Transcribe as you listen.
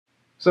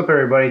What's up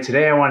everybody?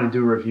 Today I wanted to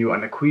do a review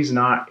on the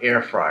Cuisinart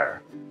air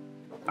fryer.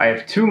 I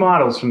have two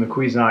models from the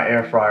Cuisinart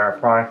air fryer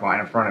product line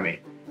in front of me.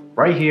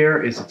 Right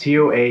here is the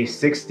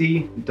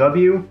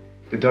TOA-60W.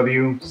 The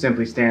W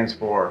simply stands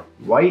for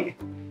white.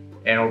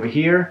 And over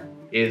here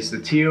is the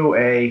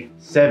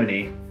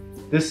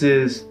TOA-70. This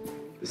is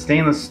the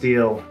stainless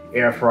steel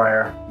air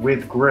fryer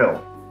with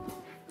grill.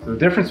 So the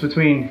difference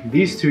between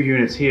these two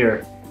units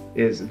here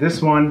is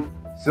this one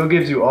still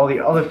gives you all the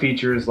other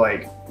features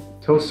like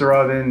toaster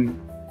oven,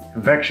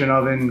 convection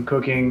oven,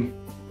 cooking,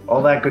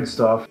 all that good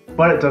stuff,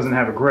 but it doesn't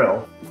have a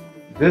grill.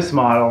 This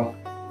model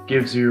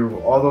gives you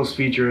all those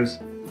features,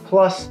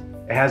 plus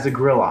it has a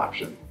grill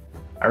option.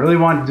 I really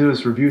wanted to do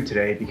this review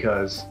today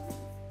because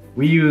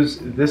we use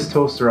this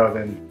toaster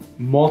oven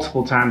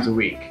multiple times a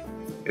week.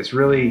 It's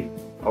really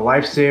a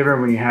lifesaver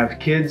when you have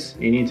kids,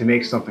 you need to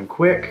make something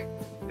quick.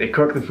 They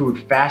cook the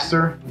food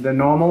faster than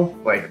normal,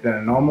 than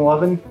a normal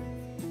oven.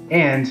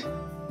 And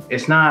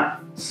it's not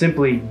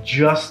simply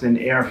just an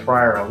air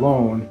fryer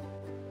alone.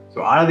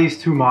 So out of these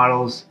two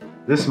models,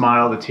 this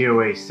model, the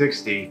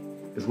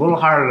TOA-60, is a little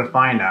harder to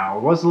find now.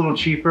 It was a little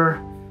cheaper,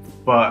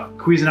 but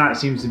Cuisinart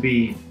seems to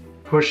be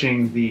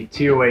pushing the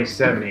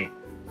TOA-70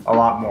 a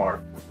lot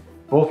more.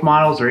 Both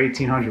models are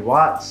 1800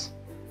 watts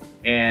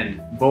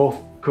and both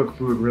cook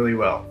food really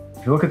well.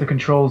 If you look at the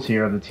controls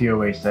here of the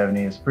TOA-70,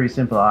 it's pretty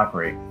simple to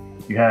operate.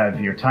 You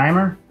have your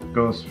timer,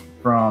 goes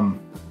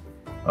from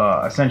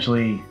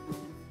essentially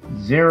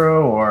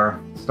 0 or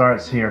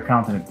starts here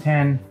counting at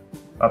 10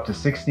 up to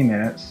 60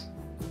 minutes.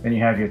 Then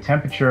you have your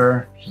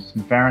temperature, which is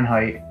in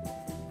Fahrenheit.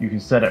 You can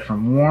set it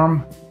from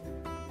warm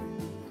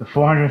to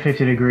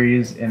 450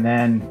 degrees, and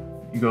then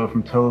you go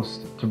from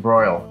toast to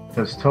broil.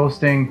 Because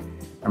toasting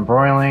and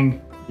broiling,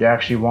 you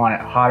actually want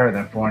it hotter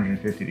than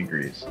 450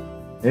 degrees.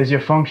 There's your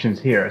functions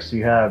here. So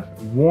you have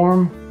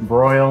warm,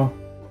 broil,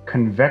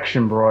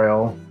 convection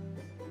broil.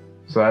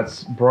 So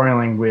that's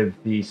broiling with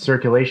the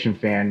circulation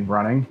fan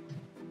running.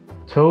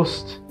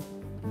 Toast,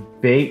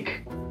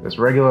 bake, that's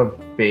regular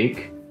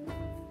bake.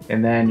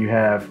 And then you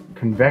have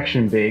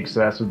convection bake, so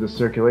that's with the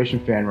circulation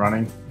fan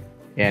running.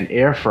 And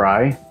air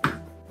fry.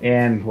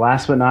 And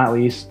last but not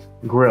least,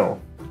 grill.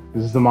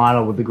 This is the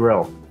model with the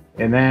grill.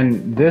 And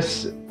then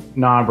this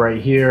knob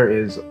right here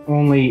is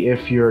only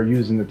if you're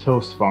using the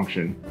toast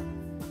function.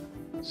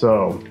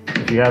 So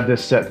if you have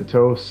this set to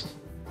toast,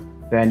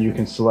 then you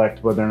can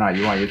select whether or not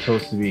you want your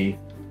toast to be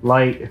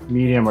light,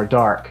 medium, or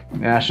dark.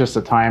 And that's just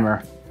a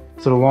timer.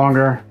 So the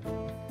longer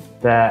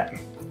that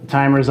the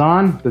timer is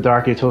on, the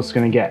darker your toast is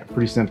going to get.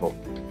 Pretty simple.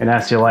 And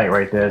that's your light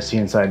right there. See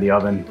inside the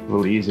oven. A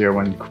little easier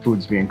when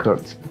food's being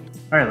cooked.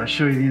 Alright, let's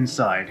show you the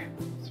inside.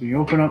 So you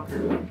open up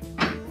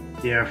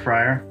the air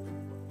fryer.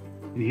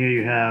 And here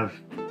you have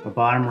a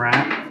bottom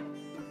rack.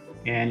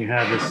 And you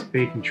have this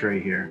baking tray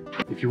here.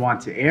 If you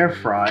want to air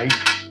fry,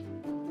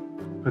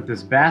 put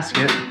this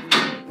basket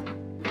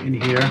in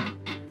here.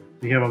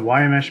 You have a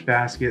wire mesh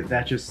basket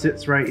that just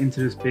sits right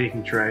into this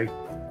baking tray,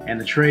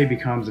 and the tray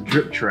becomes a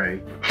drip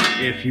tray.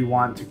 If you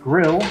want to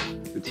grill,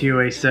 the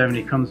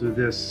TOA-70 comes with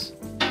this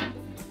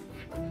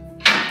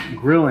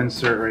grill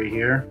insert right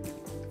here,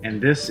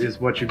 and this is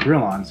what you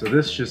grill on. So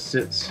this just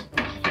sits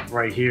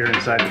right here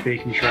inside the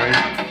baking tray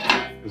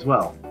as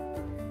well.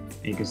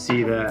 And you can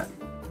see that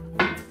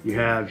you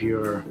have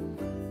your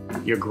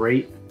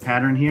grate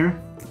pattern here,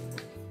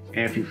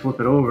 and if you flip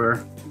it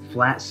over,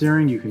 flat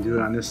searing, you can do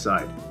it on this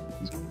side.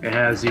 It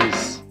has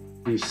these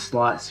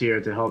slots here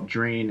to help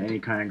drain any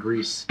kind of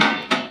grease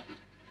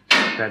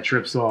that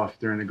drips off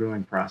during the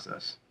grilling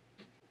process.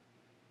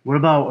 What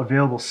about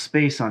available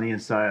space on the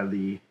inside of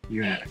the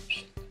unit?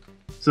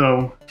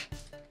 So,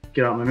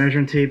 get out my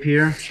measuring tape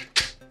here.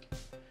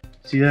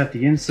 See that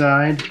the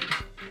inside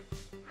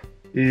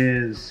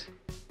is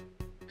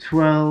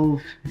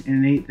 12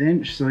 1/8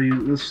 inch, so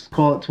let's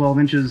call it 12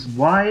 inches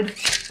wide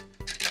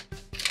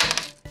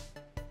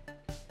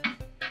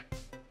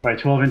by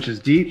 12 inches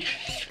deep.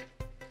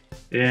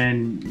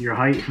 And your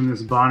height from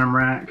this bottom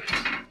rack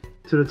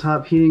to the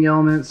top heating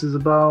elements is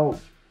about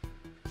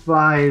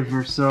 5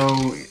 or so,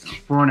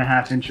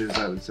 4.5 inches,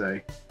 I would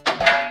say.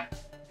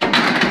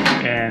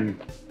 And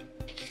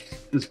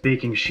this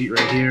baking sheet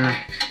right here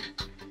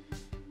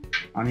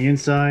on the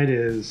inside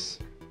is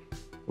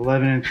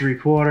 11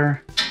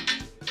 3/4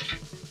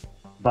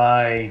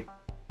 by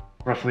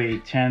roughly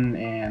 10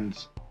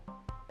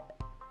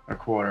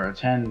 1/4,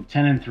 10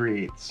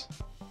 3/8.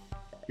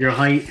 Your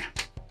height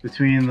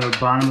between the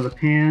bottom of the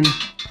pan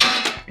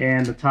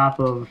and the top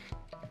of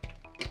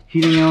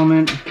heating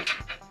element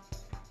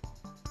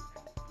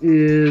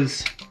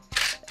is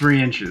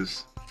 3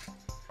 inches.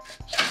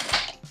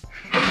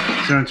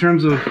 So in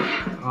terms of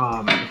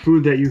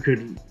food that you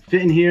could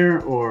fit in here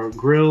or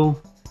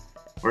grill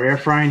or air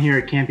fry in here,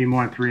 it can't be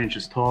more than 3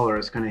 inches tall or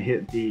it's going to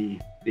hit the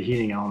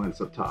heating elements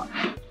up top.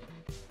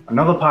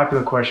 Another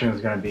popular question is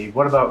going to be,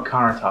 what about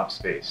countertop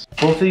space?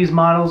 Both of these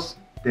models,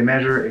 they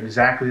measure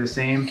exactly the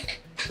same.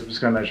 So I'm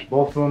just going to measure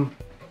both of them.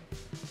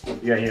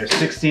 You got here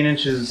 16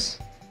 inches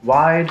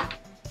wide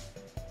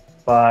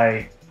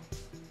by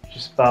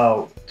just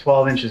about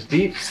 12 inches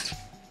deep.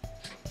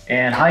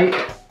 And height,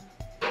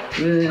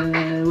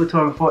 we're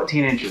talking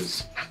 14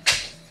 inches.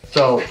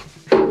 So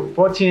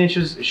 14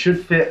 inches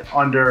should fit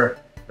under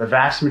the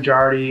vast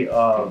majority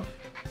of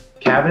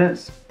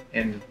cabinets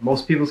in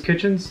most people's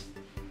kitchens.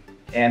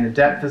 And the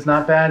depth is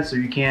not bad, so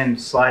you can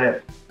slide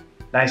it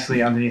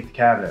nicely underneath the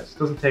cabinets. It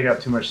doesn't take up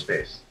too much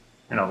space,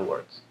 in other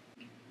words.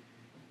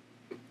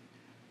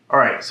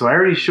 Alright, so I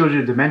already showed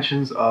you the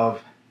dimensions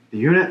of the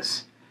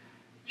units,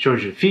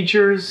 showed you the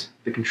features,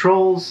 the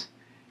controls.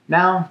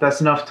 Now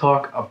that's enough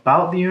talk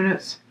about the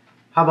units.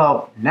 How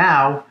about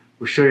now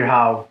we'll show you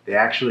how they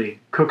actually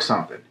cook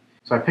something.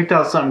 So I picked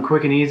out something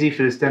quick and easy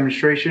for this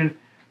demonstration.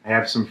 I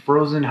have some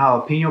frozen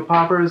jalapeno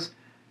poppers.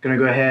 Gonna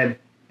go ahead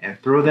and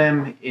throw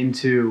them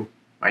into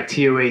my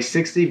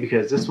TOA-60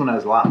 because this one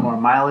has a lot more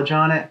mileage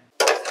on it.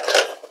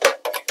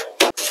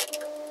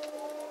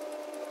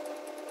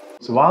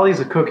 So while these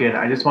are cooking,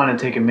 I just want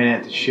to take a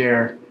minute to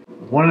share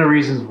one of the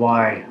reasons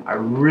why I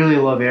really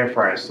love air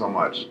fryers so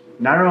much.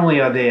 Not only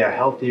are they a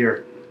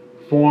healthier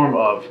form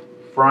of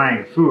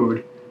frying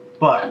food,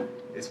 but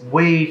it's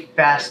way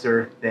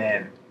faster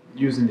than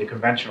using the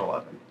conventional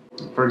oven.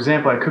 For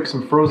example, I cooked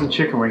some frozen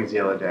chicken wings the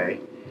other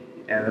day,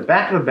 and in the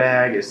back of the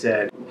bag it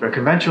said for a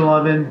conventional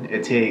oven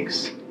it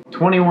takes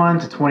 21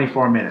 to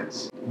 24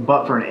 minutes,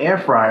 but for an air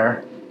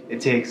fryer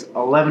it takes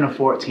 11 to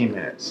 14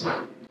 minutes.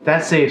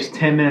 That saves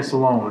 10 minutes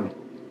alone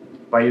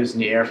by using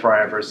the air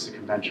fryer versus the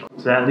conventional.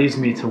 So that leads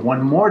me to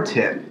one more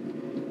tip.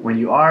 When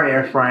you are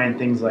air frying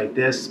things like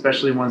this,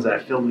 especially ones that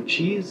are filled with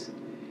cheese,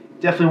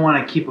 definitely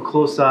want to keep a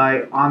close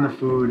eye on the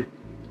food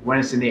when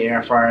it's in the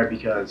air fryer,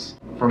 because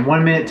from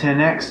 1 minute to the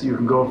next you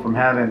can go from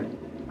having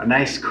a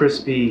nice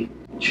crispy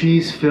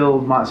cheese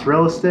filled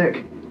mozzarella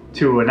stick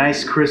to a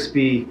nice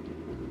crispy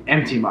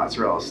empty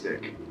mozzarella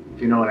stick,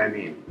 if you know what I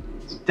mean.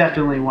 So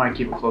definitely want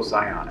to keep a close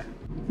eye on it.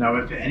 Now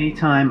if at any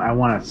time I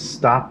want to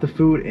stop the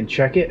food and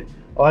check it,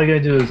 all I gotta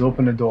do is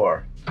open the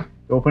door.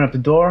 You open up the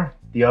door,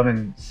 the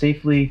oven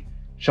safely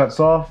shuts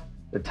off.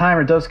 The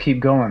timer does keep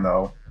going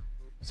though,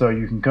 so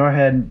you can go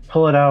ahead and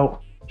pull it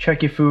out,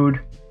 check your food,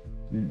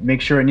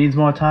 make sure it needs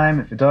more time.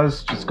 If it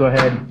does, just go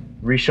ahead,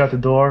 reshut the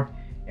door,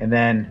 and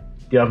then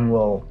the oven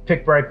will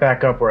pick right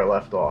back up where it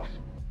left off.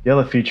 The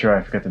other feature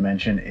I forgot to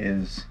mention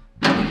is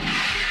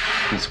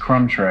this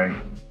crumb tray.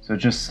 So it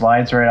just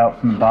slides right out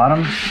from the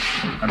bottom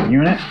of the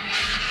unit,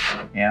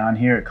 and on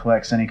here it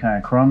collects any kind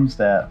of crumbs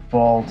that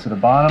fall to the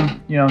bottom,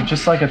 you know,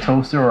 just like a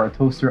toaster or a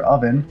toaster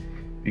oven,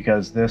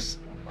 because this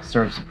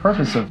serves the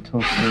purpose of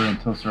toaster and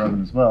toaster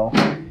oven as well.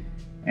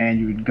 And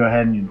you would go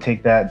ahead and you'd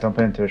take that, dump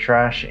it into the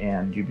trash,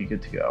 and you'd be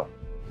good to go.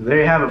 So there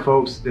you have it,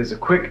 folks. There's a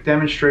quick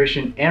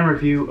demonstration and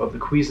review of the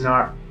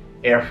Cuisinart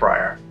air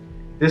fryer.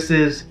 This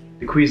is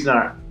the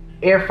Cuisinart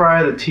air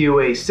fryer, the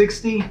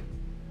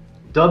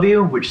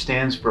TOA-60W, which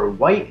stands for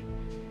white.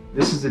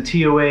 This is the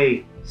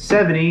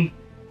TOA-70,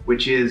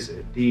 which is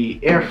the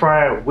air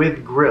fryer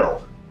with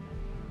grill.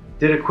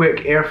 Did a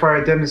quick air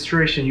fryer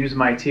demonstration using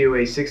my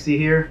TOA-60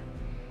 here.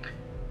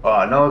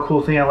 Another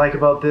cool thing I like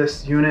about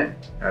this unit,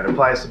 it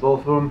applies to both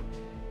of them,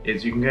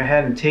 is you can go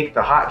ahead and take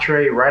the hot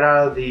tray right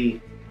out of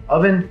the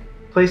oven,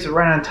 place it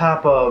right on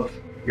top of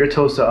your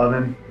toaster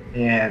oven,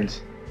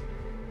 and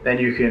then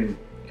you can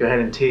go ahead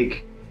and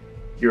take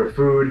your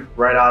food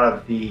right out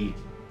of the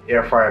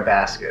air fryer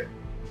basket.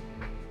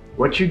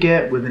 What you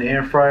get with an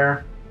air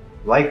fryer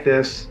like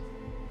this,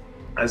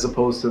 as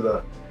opposed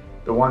to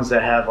the ones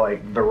that have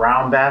like the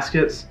round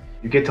baskets,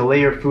 you get to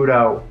lay your food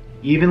out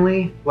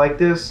evenly like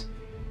this.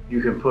 You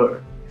can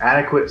put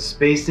adequate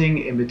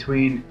spacing in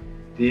between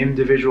the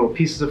individual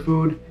pieces of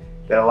food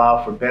that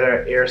allow for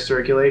better air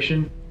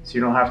circulation, so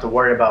you don't have to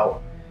worry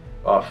about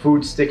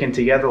food sticking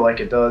together like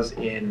it does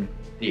in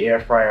the air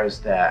fryers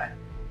that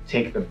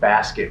take the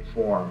basket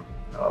form,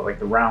 like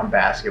the round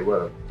basket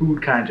where the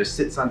food kind of just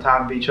sits on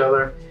top of each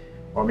other,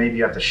 or maybe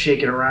you have to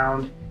shake it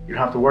around. You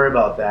don't have to worry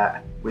about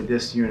that with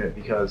this unit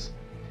because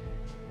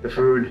the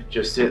food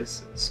just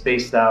sits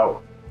spaced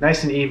out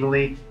nice and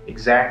evenly,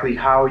 exactly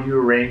how you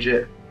arrange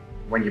it.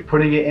 When you're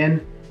putting it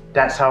in,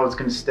 that's how it's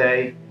going to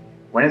stay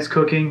when it's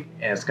cooking,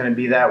 and it's going to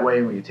be that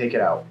way when you take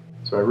it out.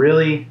 So I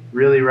really,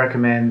 really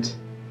recommend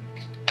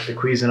the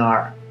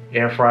Cuisinart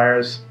air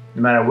fryers.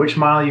 No matter which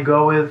model you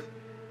go with,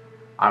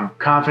 I'm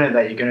confident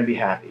that you're going to be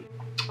happy.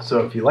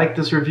 So if you like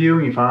this review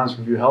and you found this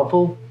review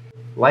helpful,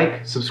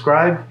 like,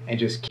 subscribe, and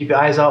just keep your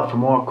eyes out for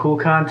more cool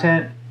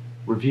content,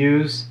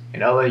 reviews,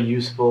 and other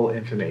useful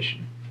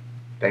information.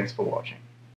 Thanks for watching.